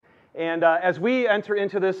And as we enter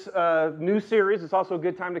into this new series, it's also a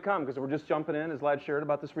good time to come because we're just jumping in, as Lad shared,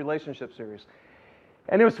 about this relationship series.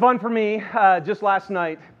 And it was fun for me just last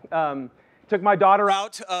night. Took my daughter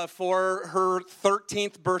out for her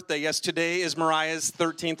 13th birthday. Yes, today is Mariah's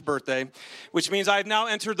 13th birthday, which means I've now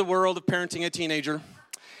entered the world of parenting a teenager.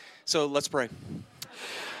 So let's pray.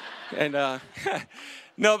 And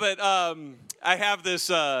no, but I have this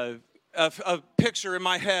a picture in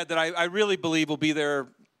my head that I really believe will be there,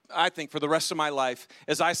 I think, for the rest of my life.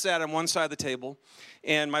 As I sat on one side of the table,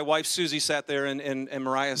 and my wife Susie sat there, and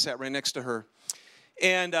Mariah sat right next to her.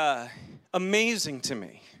 And amazing to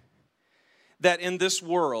me that in this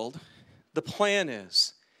world, the plan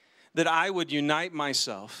is that I would unite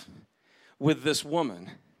myself with this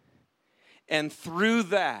woman, and through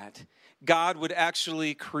that, God would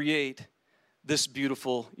actually create this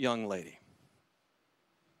beautiful young lady.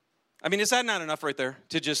 I mean, is that not enough right there?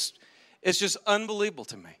 It's just unbelievable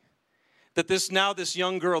to me that this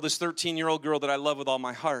young girl, this 13-year-old girl that I love with all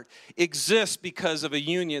my heart, exists because of a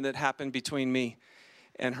union that happened between me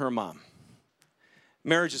and her mom.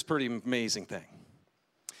 Marriage is a pretty amazing thing.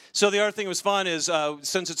 So the other thing that was fun is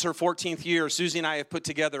since it's her 14th year, Susie and I have put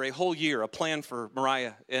together a whole year, a plan for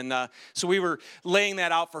Mariah. And so we were laying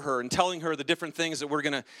that out for her and telling her the different things that we're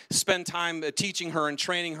going to spend time teaching her and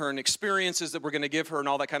training her and experiences that we're going to give her and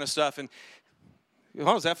all that kind of stuff. And,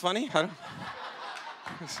 oh, is that funny?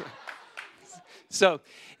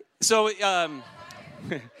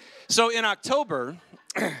 So in October...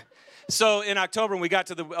 So in October, when we got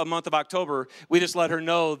to the month of October, we just let her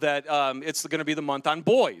know that it's going to be the month on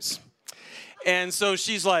boys. And so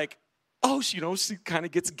she's like, oh, she kind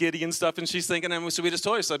of gets giddy and stuff, and she's thinking, and so we just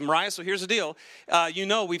told her, said, Mariah, so here's the deal.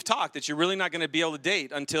 We've talked that you're really not going to be able to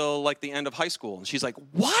date until like the end of high school. And she's like,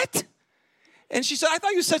 what? And she said, I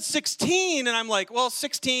thought you said 16. And I'm like, well,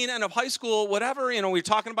 16, end of high school, whatever. We were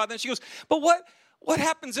talking about that. She goes, but what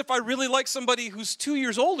happens if I really like somebody who's 2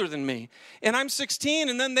 years older than me and I'm 16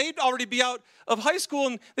 and then they'd already be out of high school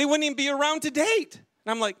and they wouldn't even be around to date?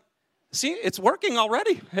 And I'm like, see, it's working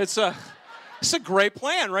already. It's a great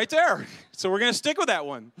plan right there. So we're going to stick with that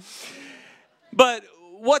one. But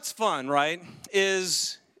what's fun, right,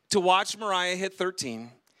 is to watch Mariah hit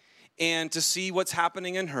 13 and to see what's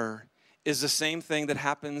happening in her is the same thing that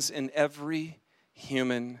happens in every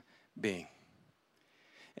human being.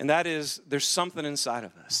 And that is, there's something inside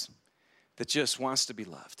of us that just wants to be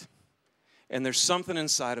loved. And there's something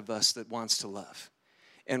inside of us that wants to love.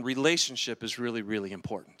 And relationship is really, really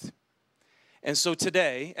important. And so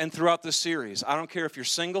today, and throughout this series, I don't care if you're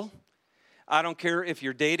single. I don't care if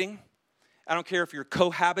you're dating. I don't care if you're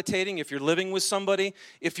cohabitating, if you're living with somebody.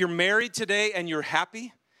 If you're married today and you're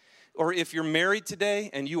happy, or if you're married today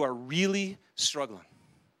and you are really struggling.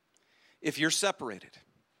 If you're separated,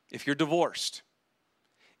 if you're divorced,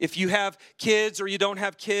 if you have kids or you don't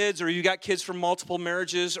have kids or you got kids from multiple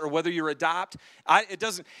marriages or whether you're it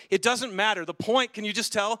doesn't matter. The point, can you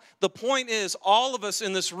just tell? The point is all of us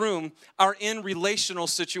in this room are in relational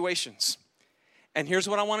situations. And here's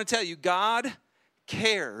what I want to tell you. God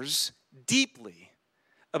cares deeply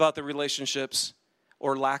about the relationships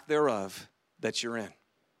or lack thereof that you're in.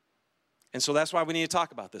 And so that's why we need to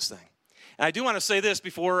talk about this thing. And I do want to say this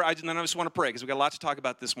before, and then I just want to pray because we got a lot to talk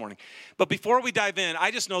about this morning. But before we dive in, I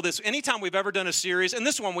just know this. Anytime we've ever done a series, and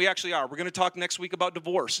this one we actually are. We're going to talk next week about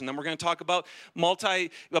divorce, and then we're going to talk about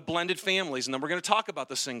blended families, and then we're going to talk about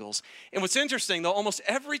the singles. And what's interesting, though, almost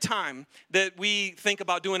every time that we think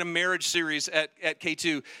about doing a marriage series at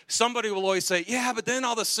K2, somebody will always say, yeah, but then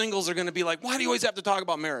all the singles are going to be like, why do you always have to talk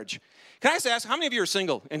about marriage? Can I just ask, how many of you are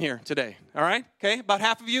single in here today? All right, okay, about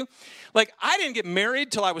half of you. Like, I didn't get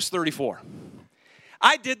married till I was 34.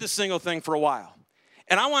 I did the single thing for a while.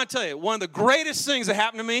 And I want to tell you, one of the greatest things that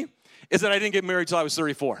happened to me is that I didn't get married till I was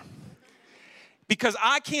 34. Because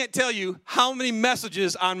I can't tell you how many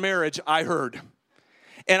messages on marriage I heard.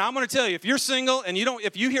 And I'm going to tell you, if you're single and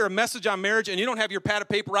if you hear a message on marriage and you don't have your pad of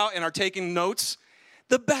paper out and are taking notes,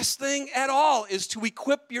 the best thing at all is to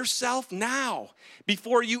equip yourself now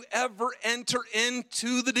before you ever enter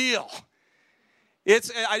into the deal.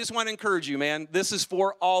 I just want to encourage you, man. This is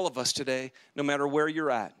for all of us today, no matter where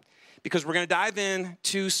you're at. Because we're going to dive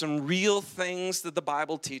into some real things that the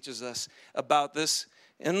Bible teaches us about this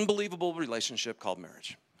unbelievable relationship called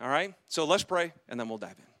marriage. All right? So let's pray, and then we'll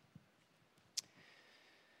dive in.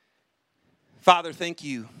 Father, thank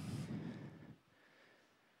you.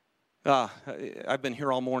 I've been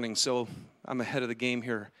here all morning, so I'm ahead of the game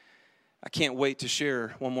here. I can't wait to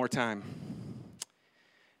share one more time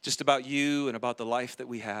just about you and about the life that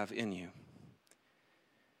we have in you.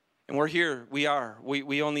 And we're here. We are.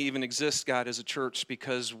 We only even exist, God, as a church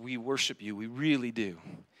because we worship you. We really do.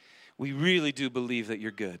 we really do believe that you're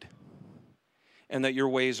good and that your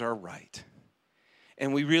ways are right.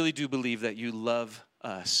 And we really do believe that you love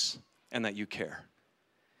us and that you care.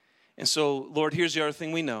 And so, Lord, here's the other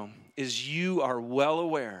thing we know, is you are well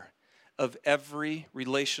aware of every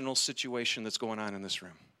relational situation that's going on in this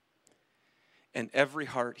room. And every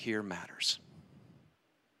heart here matters.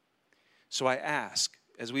 So I ask,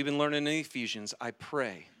 as we've been learning in Ephesians, I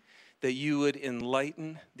pray that you would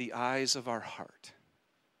enlighten the eyes of our heart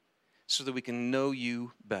so that we can know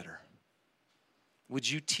you better. Would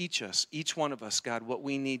you teach us, each one of us, God, what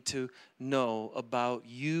we need to know about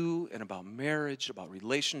you and about marriage, about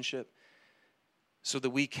relationship, so that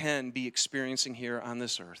we can be experiencing here on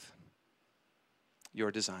this earth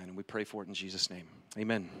your design. And we pray for it in Jesus' name.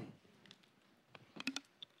 Amen.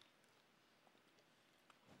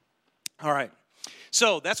 All right.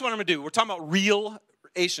 So that's what I'm going to do. We're talking about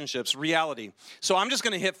relationships, reality. So I'm just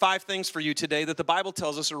going to hit 5 things for you today that the Bible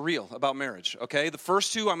tells us are real about marriage, okay? The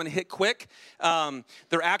first 2 I'm going to hit quick.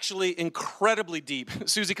 They're actually incredibly deep.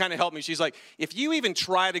 Susie kind of helped me. She's like, if you even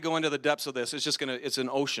try to go into the depths of this, it's an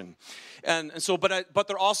ocean. And so, but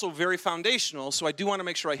they're also very foundational, so I do want to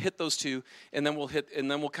make sure I hit those 2, and then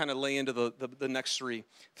we'll kind of lay into the next 3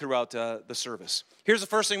 throughout the service. Here's the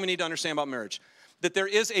first thing we need to understand about marriage, that there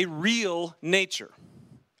is a real nature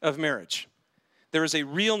of marriage. There is a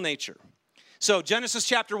real nature. So Genesis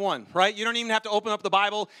chapter 1, right? You don't even have to open up the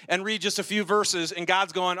Bible and read just a few verses, and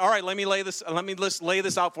God's going, all right, let me lay this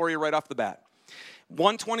out for you right off the bat.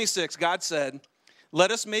 1:26, God said,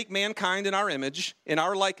 let us make mankind in our image, in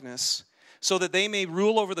our likeness, so that they may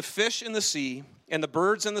rule over the fish in the sea and the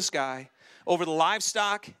birds in the sky, over the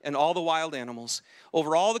livestock and all the wild animals,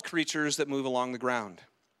 over all the creatures that move along the ground.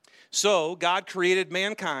 So God created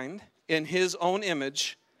mankind in his own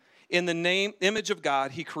image. In the image of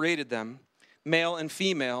God, he created them. Male and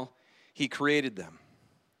female, he created them.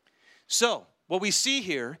 So what we see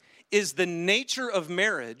here is the nature of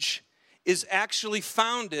marriage is actually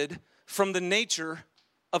founded from the nature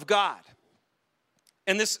of God.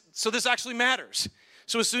 And this actually matters.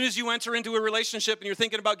 So as soon as you enter into a relationship and you're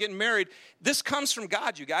thinking about getting married, this comes from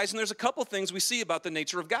God, you guys. And there's a couple things we see about the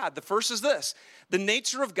nature of God. The first is this. The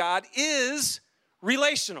nature of God is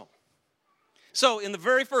relational. So in the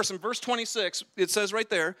very first, in verse 26, it says right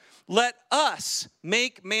there, let us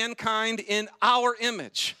make mankind in our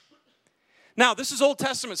image. Now, this is Old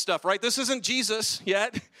Testament stuff, right? This isn't Jesus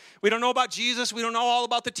yet. We don't know about Jesus. We don't know all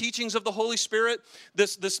about the teachings of the Holy Spirit,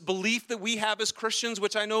 this belief that we have as Christians,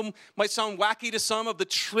 which I know might sound wacky to some, of the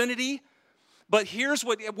Trinity. But here's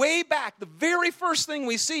what, way back, the very first thing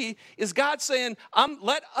we see is God saying,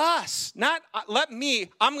 let us, not let me,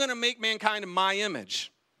 I'm going to make mankind in my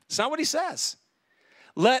image. It's not what he says.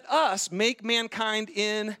 Let us make mankind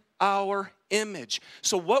in our image.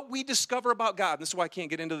 So what we discover about God, and this is why I can't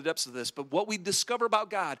get into the depths of this, but what we discover about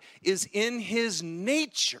God is in his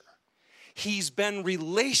nature, he's been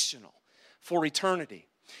relational for eternity.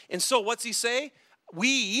 And so what's he say?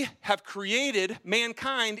 We have created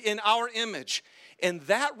mankind in our image. And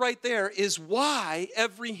that right there is why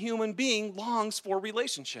every human being longs for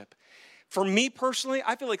relationship. For me personally,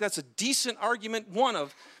 I feel like that's a decent argument, one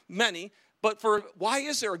of many. But for why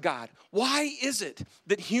is there a God? Why is it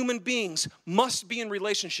that human beings must be in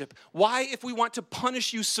relationship? Why, if we want to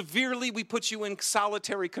punish you severely, we put you in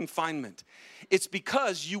solitary confinement? It's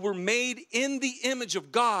because you were made in the image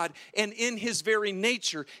of God, and in his very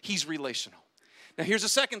nature, he's relational. Now, here's the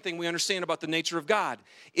second thing we understand about the nature of God,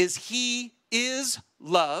 is he is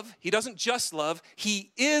love. He doesn't just love,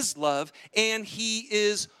 he is love, and he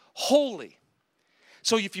is holy.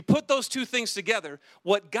 So if you put those two things together,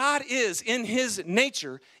 what God is in his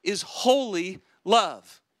nature is holy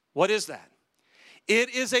love. What is that? It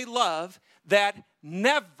is a love that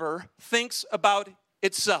never thinks about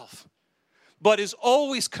itself, but is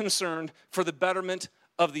always concerned for the betterment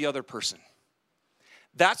of the other person.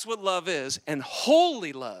 That's what love is. And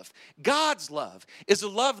holy love, God's love, is a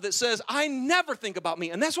love that says, I never think about me.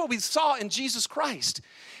 And that's what we saw in Jesus Christ.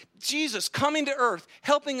 Jesus coming to earth,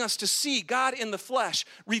 helping us to see God in the flesh,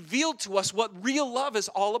 revealed to us what real love is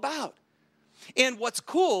all about. And what's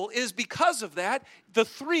cool is because of that, the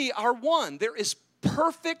three are one. There is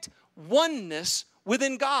perfect oneness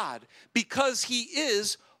within God because he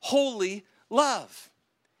is holy love.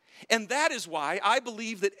 And that is why I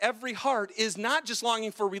believe that every heart is not just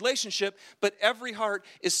longing for a relationship, but every heart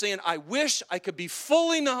is saying, I wish I could be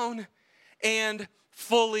fully known and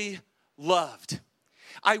fully loved.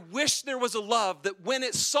 I wish there was a love that when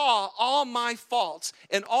it saw all my faults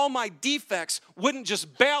and all my defects wouldn't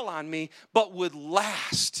just bail on me, but would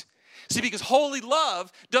last. See, because holy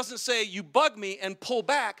love doesn't say you bug me and pull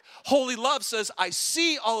back. Holy love says I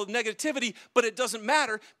see all of negativity, but it doesn't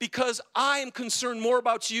matter because I am concerned more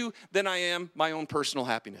about you than I am my own personal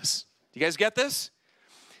happiness. Do you guys get this?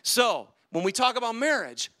 So, when we talk about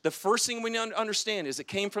marriage, the first thing we need to understand is it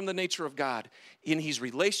came from the nature of God, and he's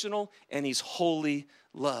relational and he's holy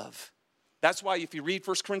love. That's why if you read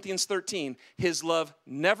 1 Corinthians 13, his love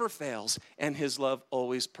never fails and his love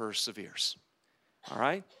always perseveres. All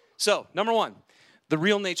right? So, number one, the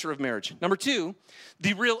real nature of marriage. Number two,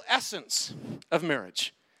 the real essence of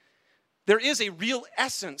marriage. There is a real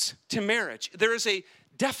essence to marriage. There is a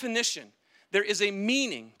definition. There is a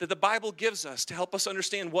meaning that the Bible gives us to help us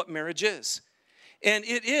understand what marriage is. And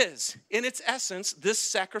it is, in its essence, this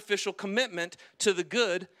sacrificial commitment to the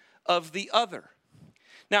good of the other.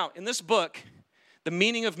 Now, in this book, The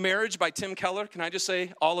Meaning of Marriage by Tim Keller, can I just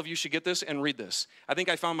say all of you should get this and read this. I think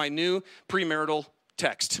I found my new premarital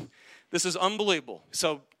text. This is unbelievable.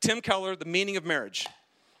 So, Tim Keller, The Meaning of Marriage.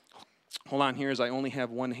 Hold on here as I only have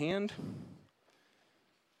one hand.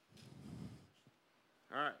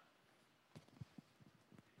 All right.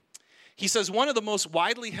 He says, one of the most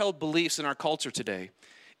widely held beliefs in our culture today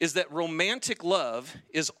is that romantic love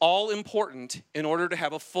is all important in order to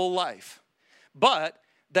have a full life, but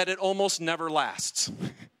that it almost never lasts.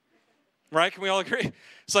 Right? Can we all agree?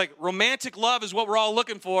 It's like romantic love is what we're all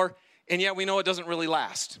looking for, and yet we know it doesn't really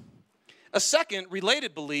last. A second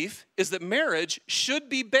related belief is that marriage should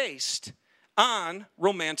be based on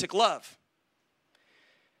romantic love.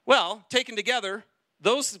 Well, taken together,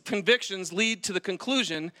 those convictions lead to the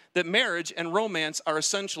conclusion that marriage and romance are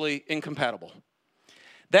essentially incompatible.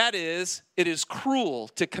 That is, it is cruel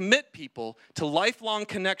to commit people to lifelong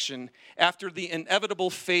connection after the inevitable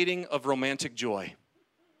fading of romantic joy.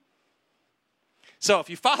 So if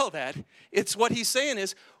you follow that, it's what he's saying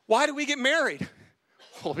is, why do we get married?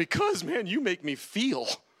 Well, because, man, you make me feel,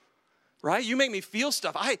 right? You make me feel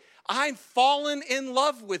stuff. I'm fallen in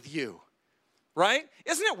love with you, right?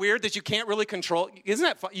 Isn't it weird that you can't really control,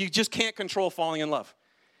 you just can't control falling in love?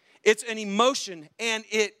 It's an emotion, and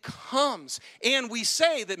it comes. And we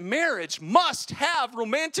say that marriage must have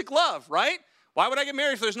romantic love, right? Why would I get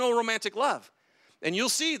married if there's no romantic love? And you'll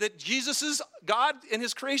see that Jesus' God and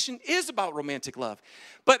his creation is about romantic love.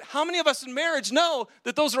 But how many of us in marriage know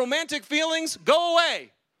that those romantic feelings go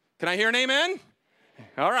away? Can I hear an amen?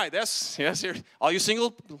 All right, yes, here. All you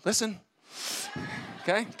single, listen.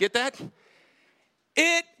 Okay, get that?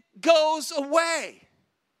 It goes away.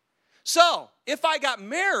 So, if I got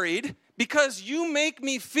married because you make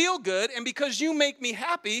me feel good and because you make me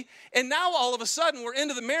happy, and now all of a sudden we're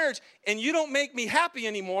into the marriage and you don't make me happy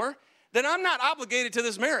anymore, then I'm not obligated to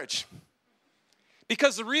this marriage.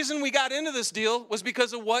 Because the reason we got into this deal was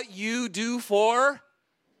because of what you do for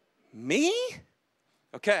me?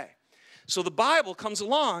 Okay, so the Bible comes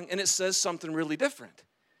along and it says something really different.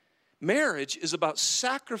 Marriage is about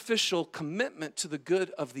sacrificial commitment to the good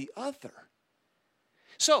of the other.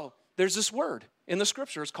 So, there's this word in the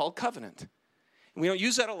scripture, it's called covenant. And we don't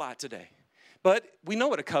use that a lot today. But we know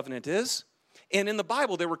what a covenant is. And in the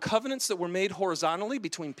Bible, there were covenants that were made horizontally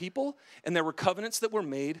between people, and there were covenants that were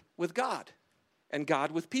made with God, and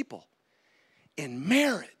God with people. In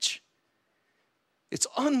marriage, it's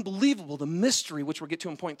unbelievable, the mystery, which we'll get to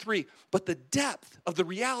in point 3, but the depth of the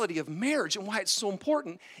reality of marriage and why it's so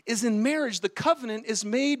important is in marriage, the covenant is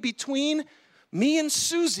made between me and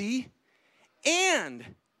Susie and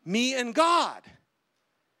me and God.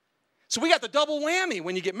 So we got the double whammy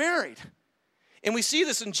when you get married. And we see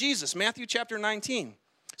this in Jesus, Matthew chapter 19.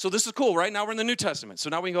 So this is cool, right? Now we're in the New Testament. So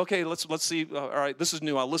now we can go, okay, let's see. All right, this is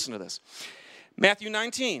new. I'll listen to this. Matthew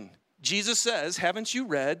 19. Jesus says, haven't you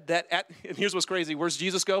read that and here's what's crazy. Where's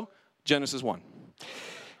Jesus go? Genesis 1.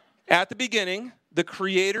 At the beginning, the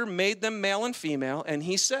Creator made them male and female, and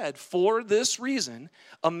he said, for this reason,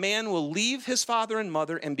 a man will leave his father and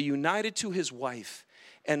mother and be united to his wife,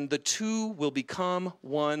 and the two will become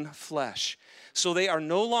one flesh. So they are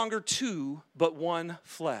no longer two, but one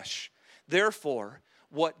flesh. Therefore,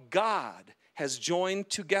 what God has joined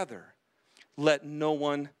together, let no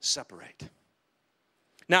one separate.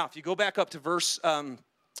 Now, if you go back up to verse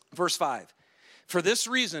 5. For this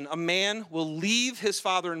reason, a man will leave his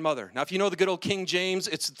father and mother. Now, if you know the good old King James,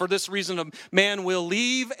 it's for this reason a man will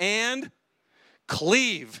leave and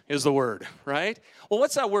cleave is the word, right? Well,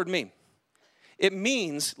 what's that word mean? It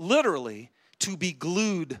means literally to be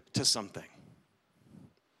glued to something.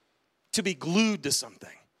 To be glued to something.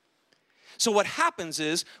 So what happens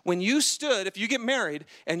is when if you get married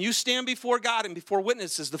and you stand before God and before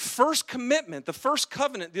witnesses, the first commitment, the first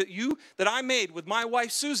covenant that I made with my wife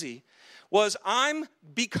Susie was I'm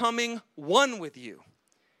becoming one with you.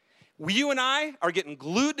 you and I are getting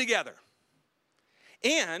glued together.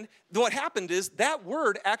 And what happened is that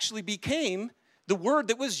word actually became the word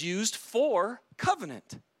that was used for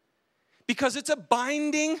covenant. Because it's a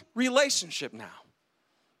binding relationship now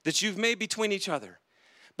that you've made between each other.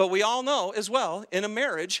 But we all know as well, in a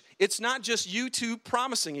marriage, it's not just you two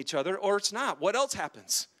promising each other, or it's not. What else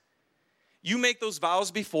happens? You make those vows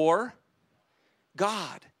before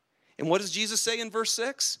God. And what does Jesus say in verse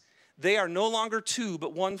 6? They are no longer two,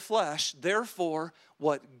 but one flesh. Therefore,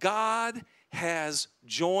 what God has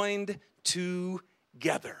joined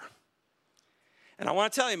together. And I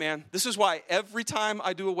want to tell you, man, this is why every time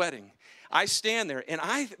I do a wedding, I stand there and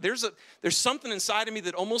there's something inside of me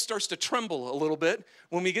that almost starts to tremble a little bit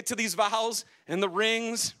when we get to these vows and the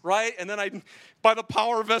rings, right? And then by the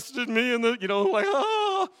power vested in me and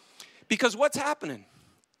because what's happening?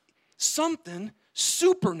 Something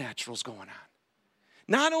supernatural's going on.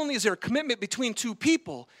 Not only is there a commitment between two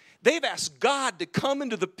people, they've asked God to come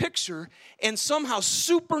into the picture, and somehow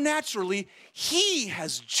supernaturally, he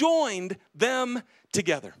has joined them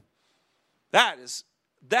together. That's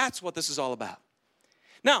what this is all about.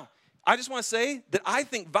 Now, I just want to say that I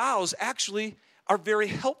think vows actually are very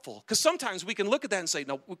helpful, because sometimes we can look at that and say,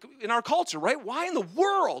 no, in our culture, right? Why in the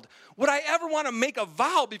world would I ever want to make a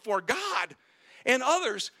vow before God and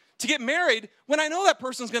others to get married when I know that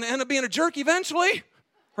person's going to end up being a jerk eventually,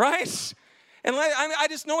 right? And I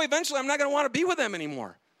just know eventually I'm not going to want to be with them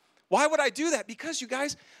anymore. Why would I do that? Because, you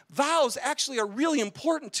guys, vows actually are really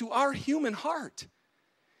important to our human heart.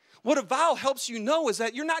 What a vow helps you know is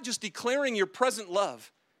that you're not just declaring your present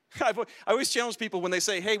love. I always challenge people when they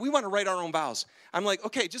say, hey, we want to write our own vows. I'm like,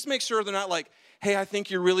 okay, just make sure they're not like, hey, I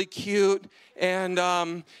think you're really cute, and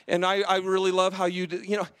I really love how you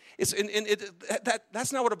do.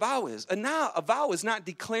 That's not what a vow is. A vow is not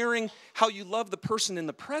declaring how you love the person in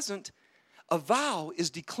the present. A vow is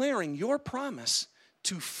declaring your promise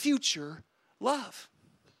to future love.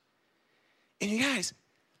 And you guys,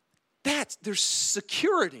 there's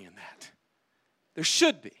security in that. There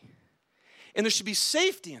should be. And there should be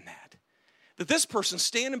safety in that this person's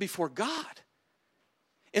standing before God.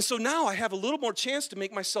 And so now I have a little more chance to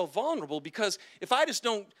make myself vulnerable, because if I just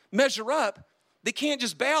don't measure up, they can't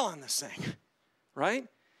just bail on this thing, right?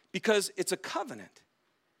 Because it's a covenant.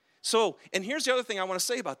 So, and here's the other thing I want to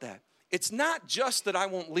say about that. It's not just that I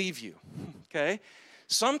won't leave you, okay?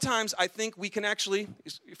 Sometimes I think we can actually,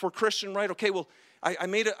 if we're Christian, right? Okay, well, I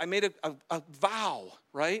made a vow,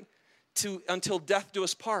 right? Until death do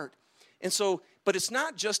us part. And so, but it's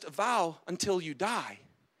not just a vow until you die.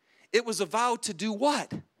 It was a vow to do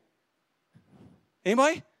what?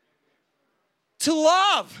 Anybody? To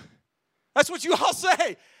love. That's what you all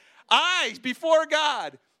say. I, before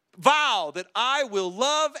God, vow that I will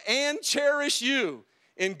love and cherish you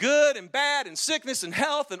in good and bad and sickness and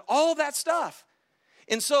health and all that stuff.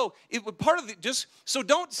 And so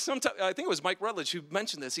sometimes, I think it was Mike Rutledge who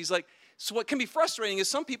mentioned this. He's like, so what can be frustrating is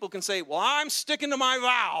some people can say, well, I'm sticking to my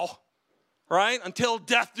vow, right, until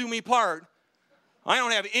death do me part. I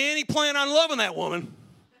don't have any plan on loving that woman,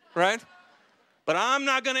 right? But I'm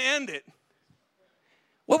not going to end it.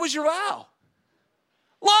 What was your vow?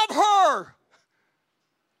 Love her.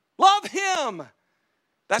 Love him.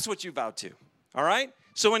 That's what you vowed to, all right?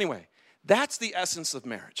 So anyway, that's the essence of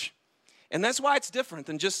marriage. And that's why it's different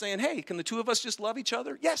than just saying, hey, can the two of us just love each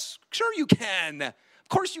other? Yes, sure you can. Of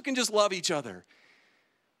course you can just love each other.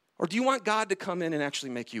 Or do you want God to come in and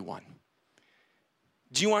actually make you one?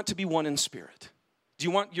 Do you want to be one in spirit? Do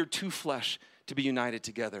you want your two flesh to be united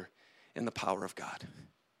together in the power of God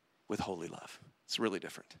with holy love? It's really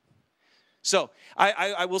different. So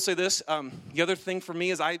I will say this. The other thing for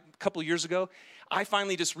me is a couple of years ago, I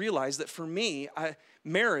finally just realized that for me,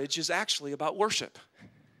 marriage is actually about worship.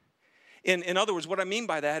 In other words, what I mean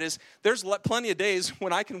by that is there's plenty of days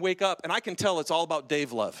when I can wake up and I can tell it's all about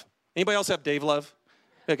Dave love. Anybody else have Dave love?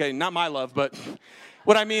 Okay, not my love, but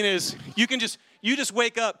what I mean is you just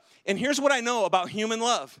wake up, and here's what I know about human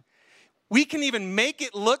love. We can even make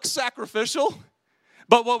it look sacrificial,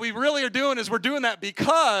 but what we really are doing is we're doing that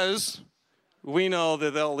because we know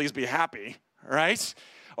that they'll at least be happy, right?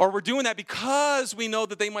 Or we're doing that because we know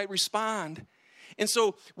that they might respond. And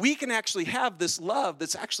so we can actually have this love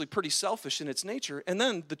that's actually pretty selfish in its nature. And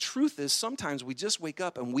then the truth is sometimes we just wake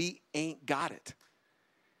up and we ain't got it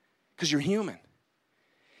because you're human.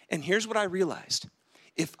 And here's what I realized.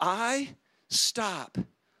 If I stop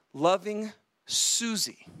loving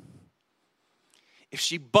Susie, if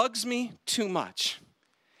she bugs me too much,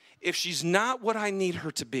 if she's not what I need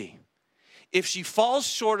her to be, if she falls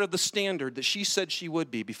short of the standard that she said she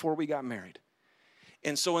would be before we got married,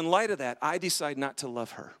 and so in light of that, I decide not to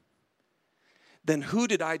love her, then who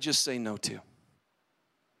did I just say no to?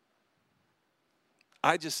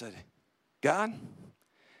 I just said, God,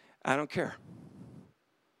 I don't care.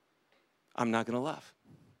 I'm not going to love.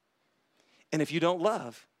 And if you don't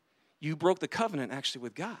love, you broke the covenant actually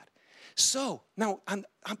with God. So now,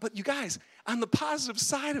 but you guys, on the positive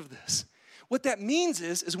side of this, what that means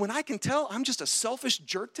is when I can tell I'm just a selfish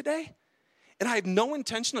jerk today, and I have no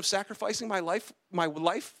intention of sacrificing my life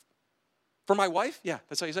for my wife. Yeah,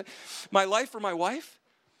 that's how you say it. My life for my wife.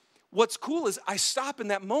 What's cool is I stop in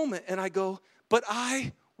that moment and I go, but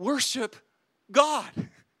I worship God.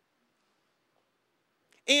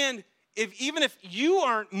 And even if you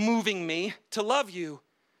aren't moving me to love you,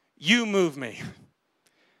 you move me.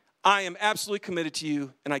 I am absolutely committed to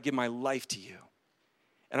you, and I give my life to you.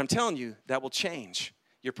 And I'm telling you, that will change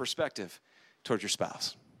your perspective towards your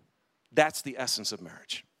spouse. That's the essence of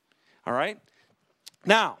marriage. All right?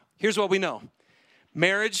 Now, here's what we know.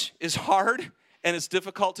 Marriage is hard, and it's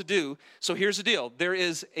difficult to do. So here's the deal. There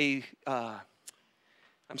is a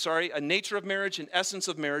nature of marriage, an essence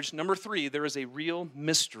of marriage. Number 3, there is a real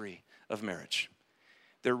mystery of marriage.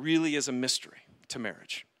 There really is a mystery to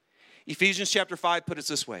marriage. Ephesians chapter 5 put it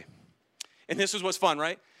this way. And this is what's fun,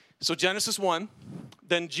 right? So Genesis 1,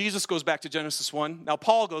 then Jesus goes back to Genesis 1. Now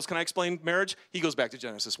Paul goes, can I explain marriage? He goes back to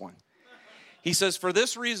Genesis 1. He says, for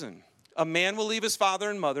this reason, a man will leave his father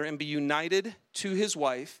and mother and be united to his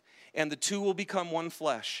wife, and the two will become one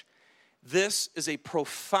flesh. This is a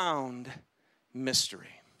profound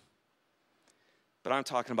mystery. But I'm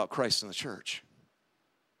talking about Christ and the church.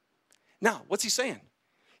 Now, what's he saying?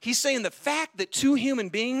 He's saying the fact that two human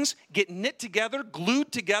beings get knit together,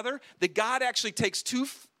 glued together, that God actually takes two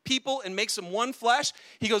people and makes them one flesh.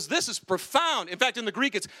 He goes, this is profound. In fact, in the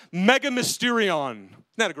Greek, it's mega mysterion. Isn't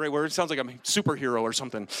that a great word? It sounds like I'm a superhero or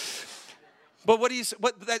something. But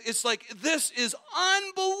it's like, this is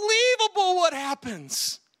unbelievable what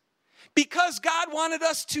happens. Because God wanted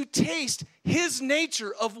us to taste his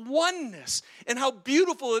nature of oneness and how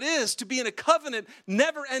beautiful it is to be in a covenant,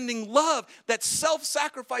 never-ending love that's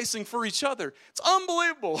self-sacrificing for each other. It's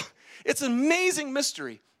unbelievable. It's an amazing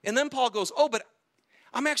mystery. And then Paul goes, oh, but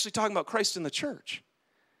I'm actually talking about Christ in the church.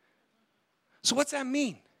 So what's that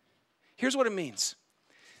mean? Here's what it means.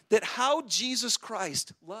 That how Jesus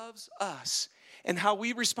Christ loves us and how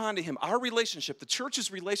we respond to him, our relationship, the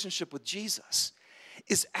church's relationship with Jesus,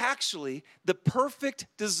 is actually the perfect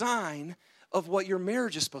design of what your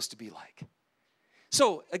marriage is supposed to be like.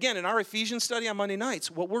 So, again, in our Ephesians study on Monday nights,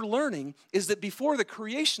 what we're learning is that before the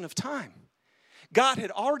creation of time, God had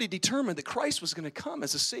already determined that Christ was going to come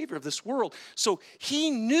as a Savior of this world. So he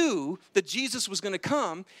knew that Jesus was going to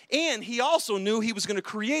come, and he also knew he was going to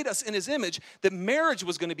create us in his image, that marriage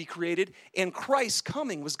was going to be created, and Christ's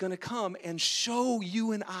coming was going to come and show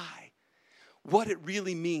you and I what it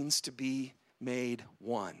really means to be made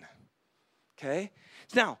one. Okay?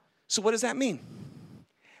 Now, so what does that mean?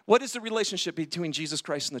 What is the relationship between Jesus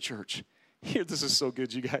Christ and the church? Here, this is so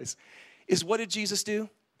good, you guys. Is what did Jesus do?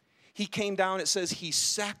 He came down, it says he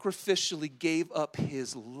sacrificially gave up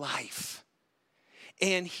his life.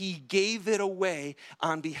 And he gave it away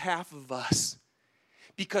on behalf of us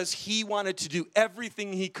because he wanted to do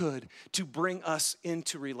everything he could to bring us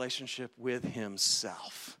into relationship with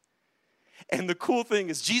himself. And the cool thing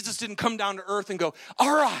is Jesus didn't come down to earth and go,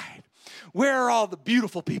 all right, where are all the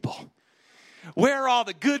beautiful people? Where are all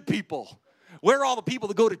the good people? Where are all the people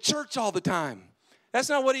that go to church all the time? That's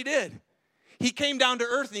not what he did. He came down to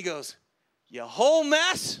earth and he goes, you whole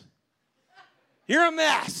mess? You're a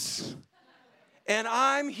mess. And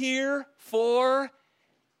I'm here for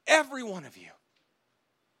every one of you.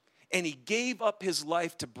 And he gave up his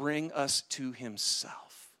life to bring us to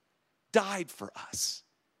himself. Died for us.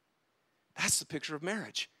 That's the picture of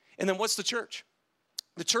marriage. And then what's the church?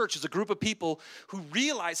 The church is a group of people who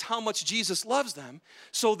realize how much Jesus loves them.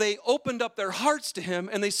 So they opened up their hearts to him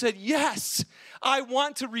and they said, yes, I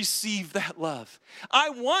want to receive that love. I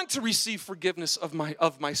want to receive forgiveness of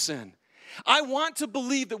my sin. I want to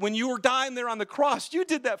believe that when you were dying there on the cross, you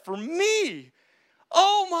did that for me.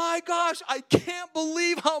 Oh my gosh, I can't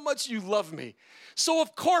believe how much you love me. So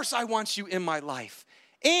of course I want you in my life.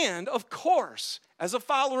 And of course, as a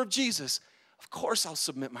follower of Jesus, of course I'll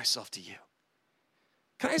submit myself to you.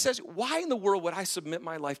 Can I just ask you, why in the world would I submit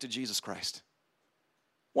my life to Jesus Christ?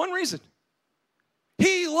 One reason.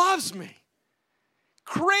 He loves me.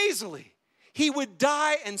 Crazily. He would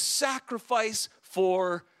die and sacrifice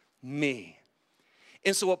for me.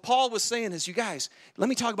 And so what Paul was saying is, you guys, let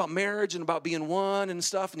me talk about marriage and about being one and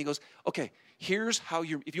stuff. And he goes, okay, here's how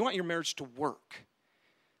if you want your marriage to work,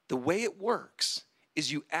 the way it works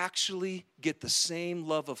is you actually get the same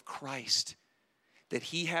love of Christ that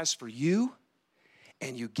he has for you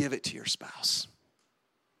and you give it to your spouse.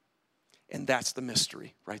 And that's the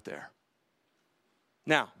mystery right there.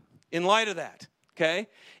 Now, in light of that, okay,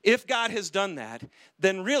 if God has done that,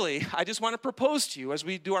 then really, I just want to propose to you as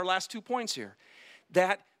we do our last 2 points here,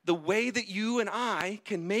 that the way that you and I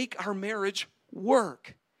can make our marriage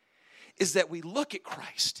work is that we look at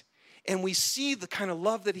Christ and we see the kind of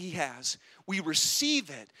love that he has. We receive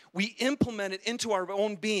it, we implement it into our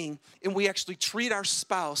own being, and we actually treat our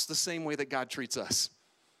spouse the same way that God treats us.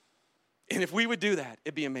 And if we would do that,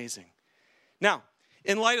 it'd be amazing. Now,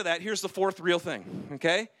 in light of that, here's the fourth real thing,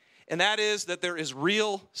 okay? And that is that there is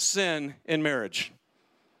real sin in marriage.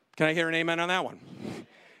 Can I hear an amen on that one?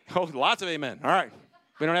 Oh, lots of amen. All right.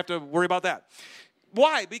 We don't have to worry about that.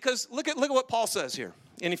 Why? Because look at what Paul says here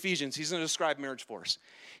in Ephesians. He's going to describe marriage for us.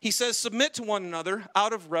 He says, submit to one another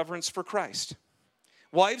out of reverence for Christ.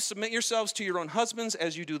 Wives, submit yourselves to your own husbands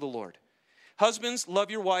as you do the Lord. Husbands,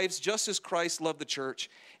 love your wives just as Christ loved the church,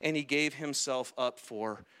 and he gave himself up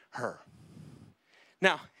for her.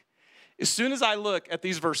 Now, as soon as I look at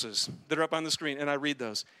these verses that are up on the screen and I read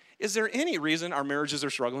those, is there any reason our marriages are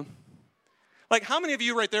struggling? Like, how many of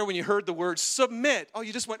you right there, when you heard the word submit, oh,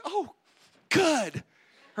 you just went, oh, good,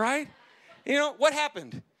 right? You know, what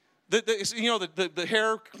happened? The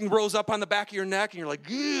hair rose up on the back of your neck and you're like,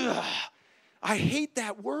 ugh, I hate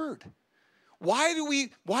that word. Why do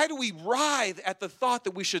we writhe at the thought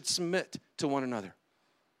that we should submit to one another?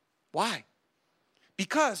 Why?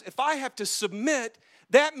 Because if I have to submit,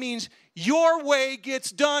 that means your way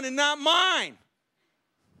gets done and not mine.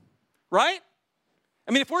 Right?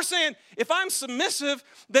 I mean, if we're saying, if I'm submissive,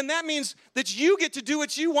 then that means that you get to do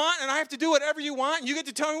what you want and I have to do whatever you want and you get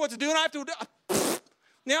to tell me what to do and I have to do.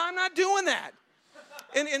 Now, I'm not doing that.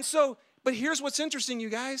 And so, but here's what's interesting, you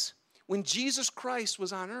guys. When Jesus Christ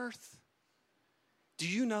was on earth, do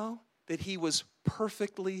you know that he was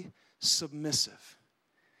perfectly submissive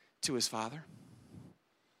to his Father?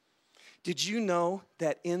 Did you know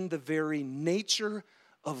that in the very nature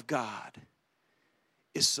of God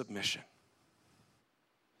is submission?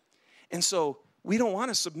 And so we don't want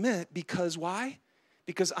to submit because why?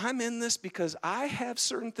 Because I'm in this because I have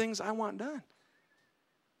certain things I want done.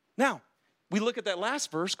 Now, we look at that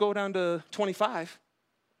last verse, go down to 25.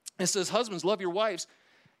 It says, husbands, love your wives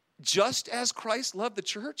just as Christ loved the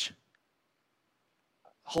church.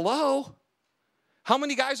 Hello? How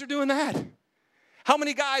many guys are doing that? How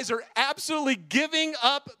many guys are absolutely giving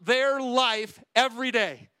up their life every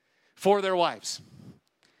day for their wives?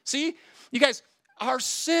 See, you guys, our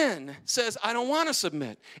sin says, I don't want to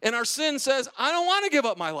submit. And our sin says, I don't want to give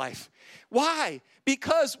up my life. Why?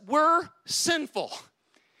 Because we're sinful.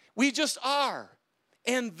 We just are.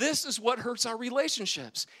 And this is what hurts our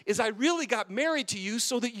relationships, is I really got married to you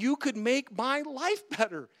so that you could make my life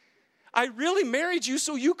better. I really married you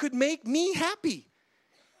so you could make me happy.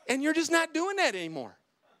 And you're just not doing that anymore.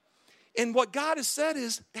 And what God has said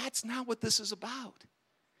is, that's not what this is about.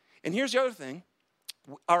 And here's the other thing.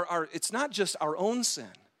 It's not just our own sin.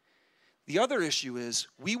 The other issue is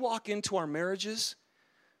we walk into our marriages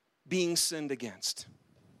being sinned against.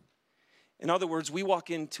 In other words, we walk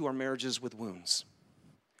into our marriages with wounds.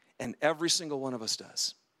 And every single one of us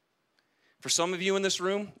does. For some of you in this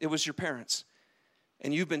room, it was your parents.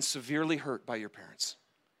 And you've been severely hurt by your parents.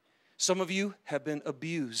 Some of you have been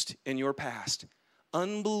abused in your past.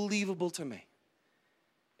 Unbelievable to me.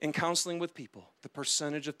 In counseling with people, the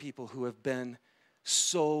percentage of people who have been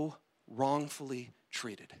so wrongfully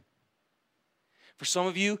treated. For some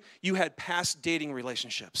of you, you had past dating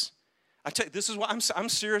relationships. I tell you, this is why I'm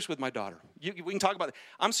serious with my daughter. We can talk about it.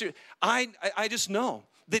 I'm serious. I just know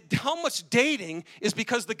that how much dating is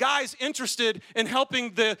because the guy's interested in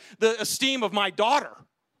helping the esteem of my daughter.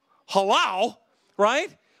 Hello,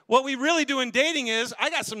 right? What we really do in dating is,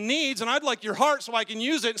 I got some needs, and I'd like your heart so I can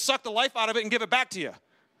use it and suck the life out of it and give it back to you.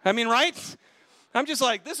 I mean, right? I'm just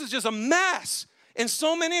like, this is just a mess. And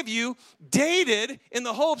so many of you dated in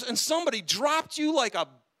the hopes, and somebody dropped you like a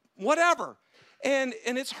whatever. And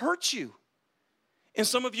it's hurt you. And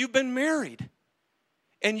some of you have been married.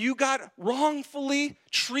 And you got wrongfully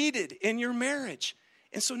treated in your marriage.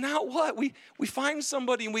 And so now what? We find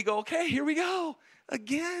somebody and we go, okay, here we go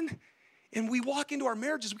again. And we walk into our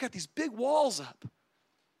marriages, we got these big walls up.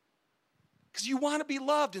 Because you want to be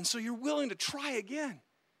loved, and so you're willing to try again.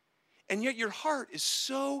 And yet your heart is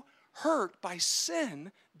so hurt by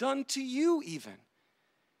sin done to you even,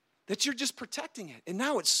 that you're just protecting it. And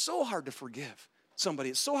now it's so hard to forgive somebody.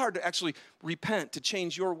 It's so hard to actually repent, to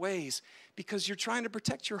change your ways, because you're trying to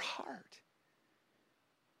protect your heart.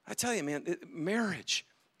 I tell you, man, marriage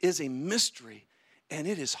is a mystery, and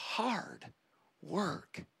it is hard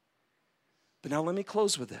work. But now let me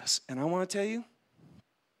close with this. And I want to tell you,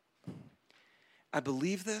 I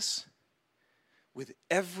believe this with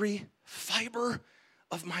every fiber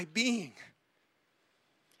of my being.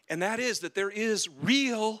 And that is that there is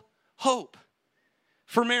real hope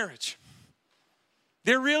for marriage.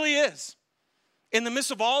 There really is. In the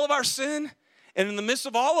midst of all of our sin and in the midst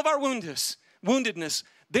of all of our woundedness,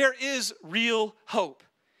 there is real hope.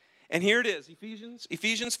 And here it is,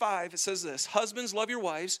 Ephesians 5, it says this, husbands, love your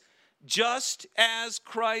wives, just as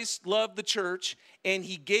Christ loved the church, and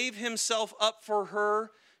he gave himself up for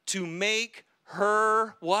her to make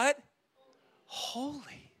her what?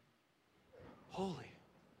 Holy. Holy.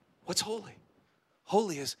 What's holy?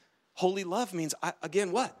 Holy love means,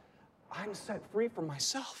 what? I'm set free from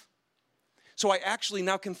myself. So I actually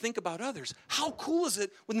now can think about others. How cool is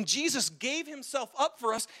it when Jesus gave himself up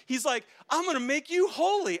for us? He's like, I'm going to make you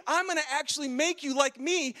holy. I'm going to actually make you like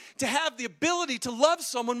me to have the ability to love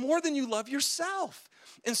someone more than you love yourself.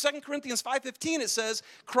 In 2 Corinthians 5:15, it says,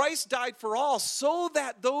 Christ died for all so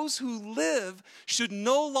that those who live should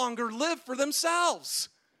no longer live for themselves.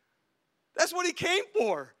 That's what he came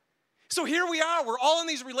for. So here we are, we're all in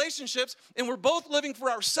these relationships, and we're both living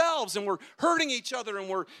for ourselves, and we're hurting each other, and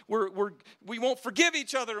we won't forgive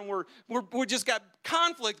each other, and we just got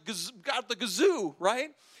conflict, got the gazoo, right?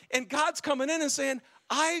 And God's coming in and saying,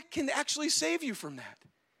 I can actually save you from that.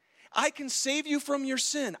 I can save you from your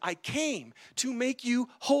sin. I came to make you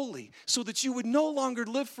holy so that you would no longer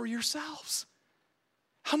live for yourselves.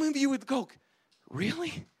 How many of you would go,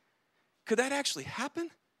 really? Could that actually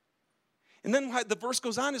happen? And then the verse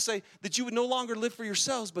goes on to say that you would no longer live for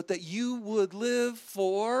yourselves, but that you would live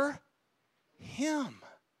for him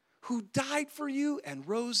who died for you and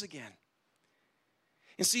rose again.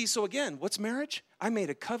 And see, so again, what's marriage? I made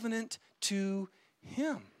a covenant to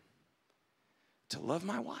him to love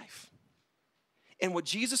my wife. And what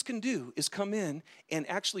Jesus can do is come in and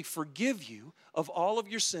actually forgive you of all of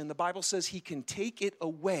your sin. The Bible says he can take it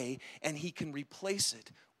away and he can replace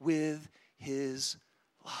it with his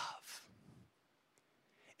love.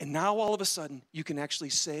 And now all of a sudden, you can actually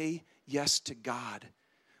say yes to God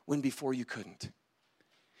when before you couldn't.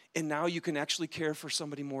 And now you can actually care for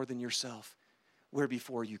somebody more than yourself where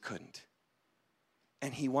before you couldn't.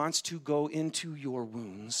 And he wants to go into your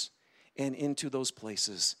wounds and into those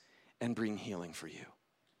places and bring healing for you.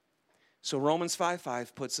 So Romans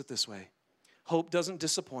 5:5 puts it this way. Hope doesn't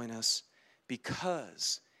disappoint us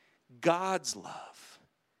because God's love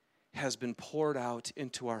has been poured out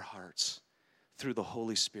into our hearts through the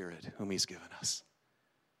Holy Spirit whom he's given us.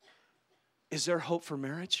 Is there hope for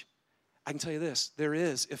marriage? I can tell you this, there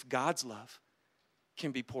is if God's love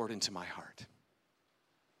can be poured into my heart.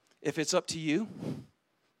 If it's up to you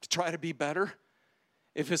to try to be better,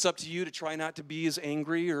 if it's up to you to try not to be as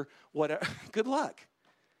angry or whatever, good luck.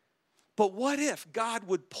 But what if God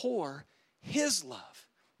would pour his love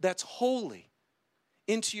that's holy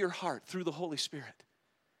into your heart through the Holy Spirit?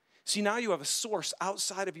 See, now you have a source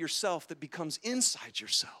outside of yourself that becomes inside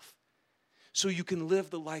yourself so you can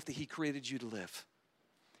live the life that he created you to live.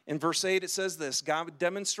 In verse 8, it says this, God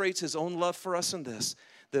demonstrates his own love for us in this,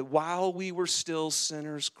 that while we were still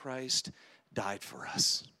sinners, Christ died for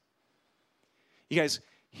us. You guys,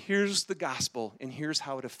 here's the gospel, and here's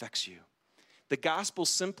how it affects you. The gospel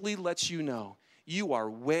simply lets you know you are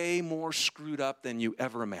way more screwed up than you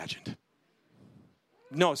ever imagined.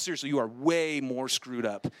 No, seriously, you are way more screwed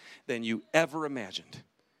up than you ever imagined.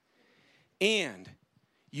 And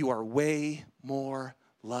you are way more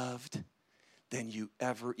loved than you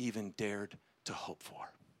ever even dared to hope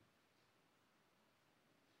for.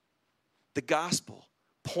 The gospel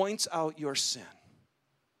points out your sin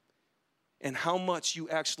and how much you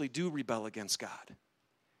actually do rebel against God.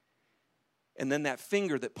 And then that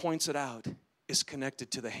finger that points it out is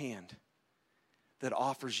connected to the hand that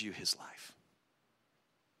offers you his life.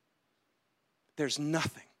 There's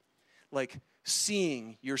nothing like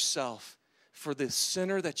seeing yourself for the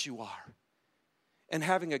sinner that you are and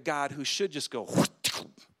having a God who should just go,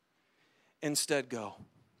 instead go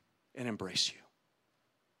and embrace you.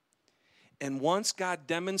 And once God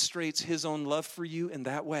demonstrates his own love for you in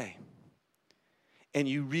that way, and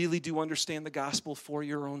you really do understand the gospel for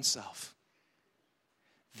your own self,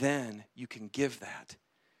 then you can give that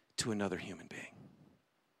to another human being.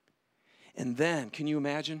 And then, can you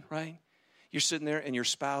imagine, right? You're sitting there and your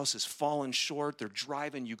spouse is falling short. They're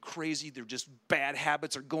driving you crazy. They're just bad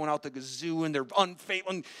habits are going out the gazoo and they're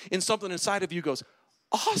unfaithful. And something inside of you goes,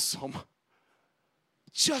 awesome.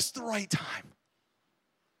 Just the right time.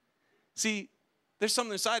 See, there's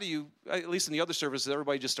something inside of you, at least in the other services,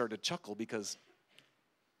 everybody just started to chuckle because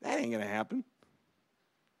that ain't going to happen.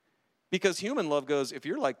 Because human love goes, if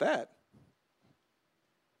you're like that,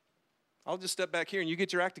 I'll just step back here and you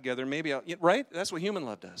get your act together. Maybe right? That's what human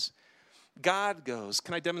love does. God goes,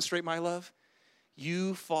 can I demonstrate my love?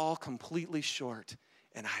 You fall completely short,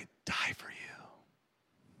 and I die for you.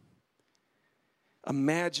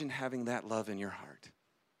 Imagine having that love in your heart.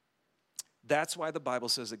 That's why the Bible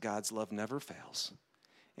says that God's love never fails,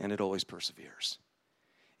 and it always perseveres.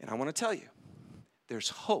 And I want to tell you, there's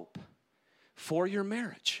hope for your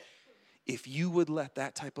marriage if you would let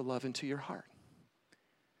that type of love into your heart.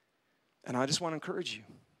 And I just want to encourage you.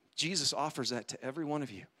 Jesus offers that to every one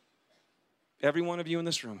of you. Every one of you in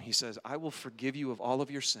this room, he says, I will forgive you of all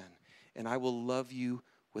of your sin, and I will love you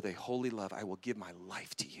with a holy love. I will give my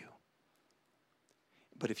life to you.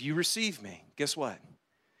 But if you receive me, guess what?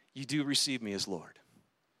 You do receive me as Lord.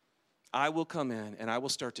 I will come in, and I will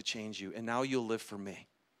start to change you, and now you'll live for me.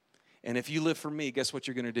 And if you live for me, guess what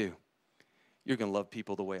you're going to do? You're going to love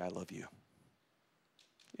people the way I love you.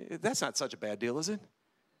 That's not such a bad deal, is it?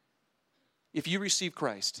 If you receive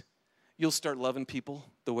Christ, you'll start loving people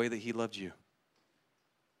the way that he loved you.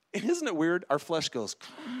 And isn't it weird? Our flesh goes,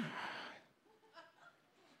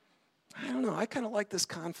 I don't know, I kind of like this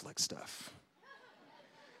conflict stuff.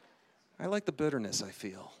 I like the bitterness I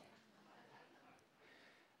feel.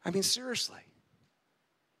 I mean, seriously.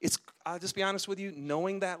 I'll just be honest with you,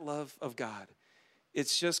 knowing that love of God,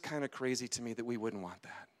 it's just kind of crazy to me that we wouldn't want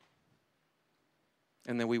that.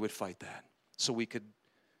 And then we would fight that so we could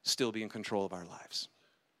still be in control of our lives.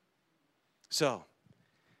 So,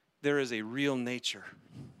 there is a real nature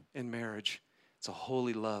in marriage. It's a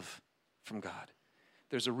holy love from God.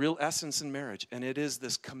 There's a real essence in marriage, and it is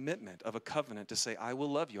this commitment of a covenant to say, I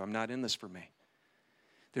will love you. I'm not in this for me.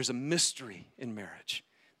 There's a mystery in marriage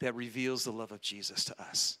that reveals the love of Jesus to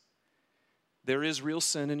us. There is real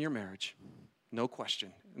sin in your marriage, no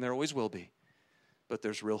question, and there always will be, but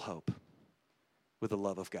there's real hope with the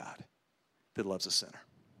love of God that loves a sinner.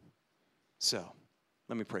 So,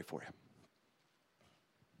 let me pray for you.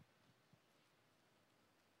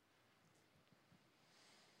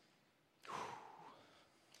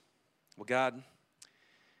 Well, God,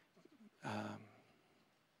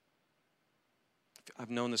 I've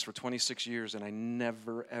known this for 26 years, and I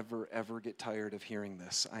never, ever, ever get tired of hearing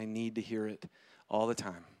this. I need to hear it all the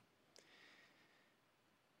time.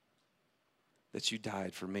 That you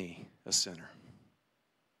died for me, a sinner.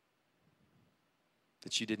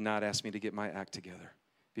 That you did not ask me to get my act together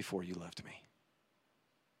before you left me.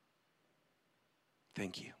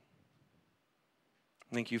 Thank you.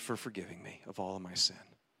 Thank you for forgiving me of all of my sin.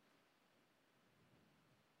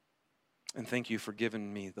 And thank you for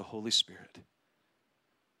giving me the Holy Spirit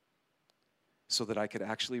so that I could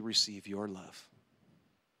actually receive your love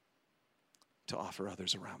to offer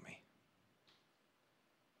others around me.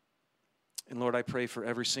 And Lord, I pray for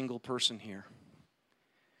every single person here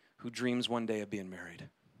who dreams one day of being married.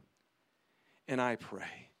 And I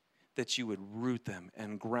pray that you would root them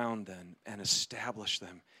and ground them and establish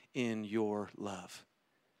them in your love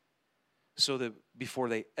so that before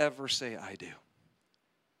they ever say, I do,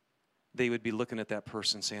 they would be looking at that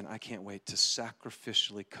person saying, I can't wait to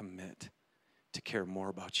sacrificially commit to care more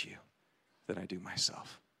about you than I do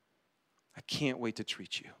myself. I can't wait to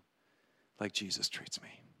treat you like Jesus treats me.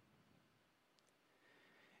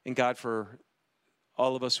 And God, for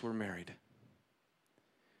all of us who are married,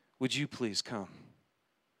 would you please come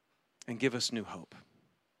and give us new hope?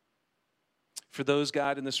 For those,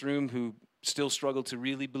 God, in this room who still struggle to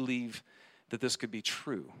really believe that this could be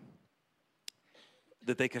true,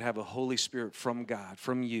 that they could have a Holy Spirit from God,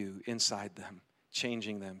 from you, inside them,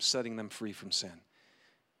 changing them, setting them free from sin.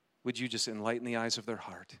 Would you just enlighten the eyes of their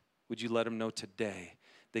heart? Would you let them know today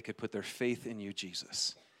they could put their faith in you,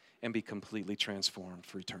 Jesus, and be completely transformed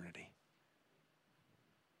for eternity?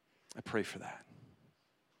 I pray for that.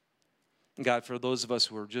 And God, for those of us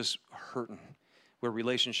who are just hurting, where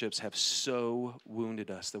relationships have so wounded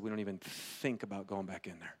us that we don't even think about going back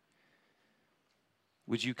in there,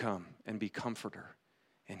 would you come and be comforter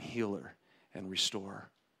and healer and restorer?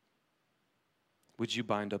 Would you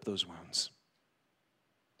bind up those wounds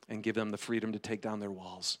and give them the freedom to take down their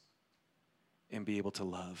walls and be able to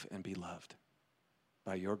love and be loved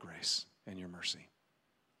by your grace and your mercy?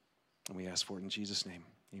 And we ask for it in Jesus' name.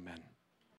 Amen.